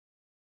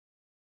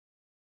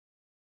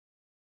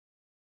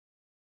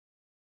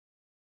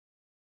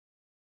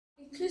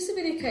Inclusive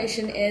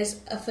education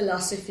is a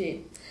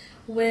philosophy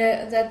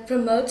that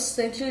promotes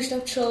the inclusion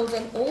of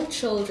children, all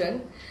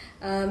children,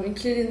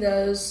 including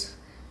those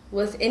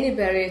with any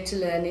barrier to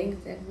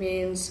learning. That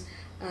means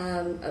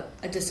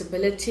a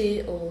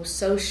disability or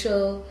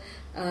social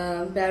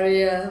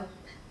barrier,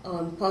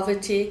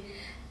 poverty,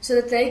 so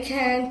that they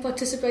can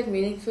participate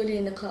meaningfully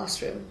in the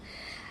classroom.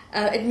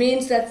 It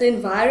means that the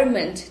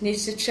environment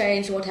needs to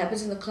change, what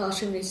happens in the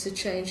classroom needs to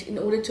change in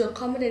order to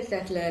accommodate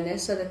that learner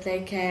so that they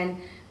can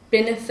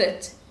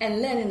benefit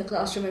and learn in the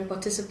classroom and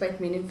participate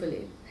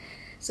meaningfully.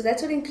 So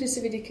that's what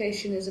inclusive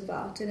education is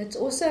about. And it's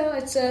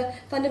a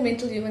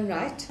fundamental human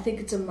right. I think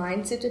it's a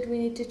mindset that we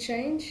need to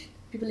change.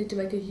 People need to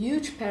make a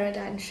huge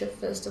paradigm shift,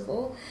 first of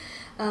all,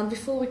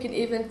 before we can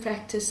even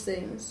practice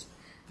things.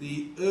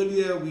 The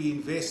earlier we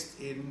invest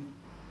in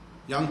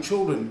young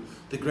children,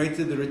 the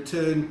greater the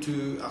return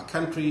to our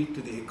country,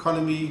 to the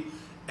economy,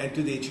 and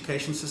to the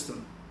education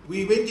system.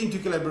 We went into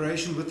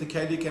collaboration with the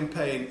Chaeli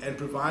campaign and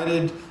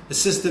provided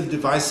assistive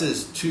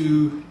devices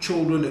to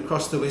children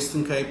across the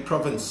Western Cape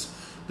province.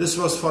 This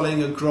was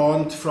following a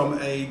grant from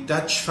a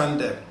Dutch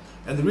funder.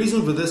 And the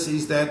reason for this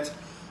is that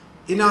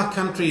in our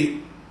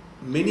country,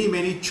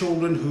 many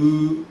children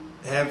who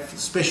have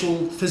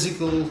special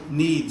physical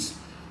needs,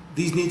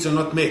 these needs are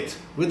not met,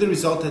 with the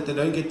result that they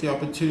don't get the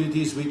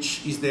opportunities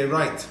which is their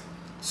right.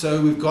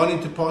 So we've gone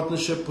into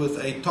partnership with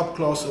a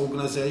top-class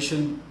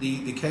organization,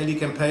 the Chaeli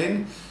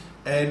campaign,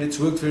 and it's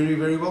worked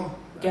very well.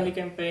 The Chaeli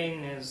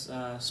campaign has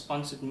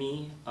sponsored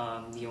me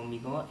the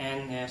Omigo,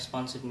 and has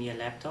sponsored me a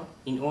laptop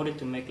in order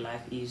to make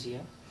life easier.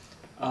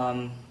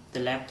 The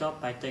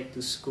laptop I take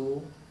to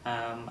school,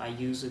 I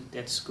use it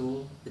at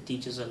school, the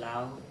teachers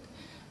allow it.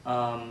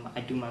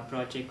 I do my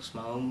projects,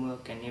 my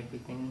homework and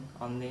everything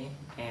on there,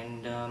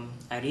 and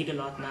I read a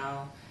lot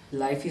now.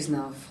 Life is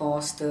now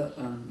faster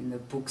in the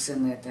books,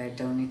 and that I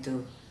don't need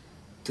to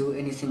do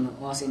anything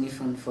or ask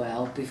anyone for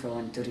help if I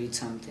want to read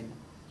something.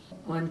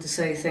 I want to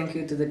say thank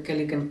you to the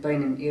Chaeli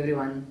campaign and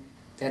everyone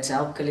that's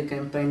helped Chaeli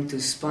campaign to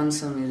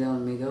sponsor me the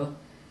Amigo,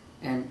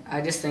 and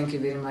I just thank you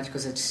very much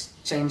because it's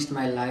changed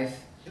my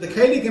life. The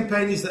Chaeli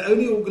campaign is the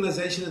only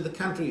organization in the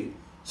country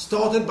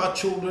started by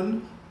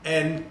children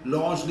and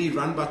largely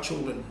run by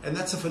children, and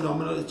that's a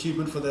phenomenal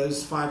achievement for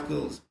those 5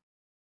 girls.